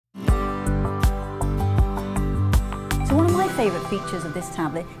favourite features of this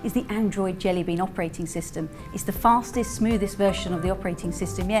tablet is the Android Jelly Bean operating system. It's the fastest, smoothest version of the operating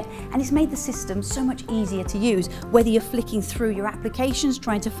system yet, and it's made the system so much easier to use, whether you're flicking through your applications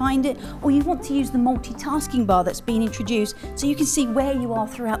trying to find it, or you want to use the multitasking bar that's been introduced so you can see where you are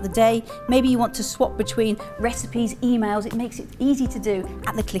throughout the day. Maybe you want to swap between recipes, emails. It makes it easy to do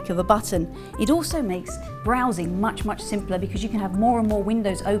at the click of a button. It also makes browsing much simpler because you can have more and more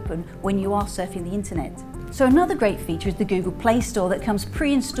windows open when you are surfing the internet. So another great feature is the Google Play Store that comes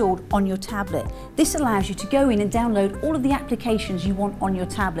pre-installed on your tablet. This allows you to go in and download all of the applications you want on your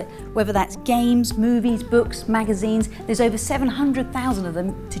tablet, whether that's games, movies, books, magazines. There's over 700,000 of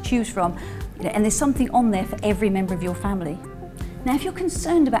them to choose from, and there's something on there for every member of your family. Now, if you're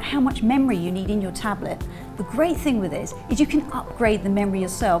concerned about how much memory you need in your tablet, the great thing with this is you can upgrade the memory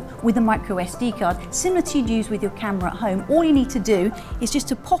yourself with a micro SD card, similar to you'd use with your camera at home. All you need to do is just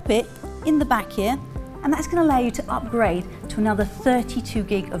to pop it in the back here, and that's going to allow you to upgrade to another 32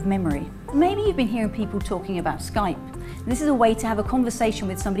 gig of memory. Maybe you've been hearing people talking about Skype. This is a way to have a conversation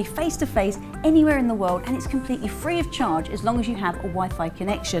with somebody face to face anywhere in the world, and it's completely free of charge as long as you have a Wi-Fi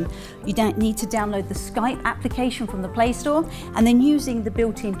connection. You don't need to download the Skype application from the Play Store, and then using the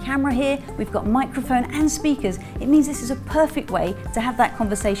built-in camera here, we've got microphone and speakers. It means this is a perfect way to have that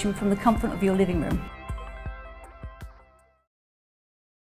conversation from the comfort of your living room.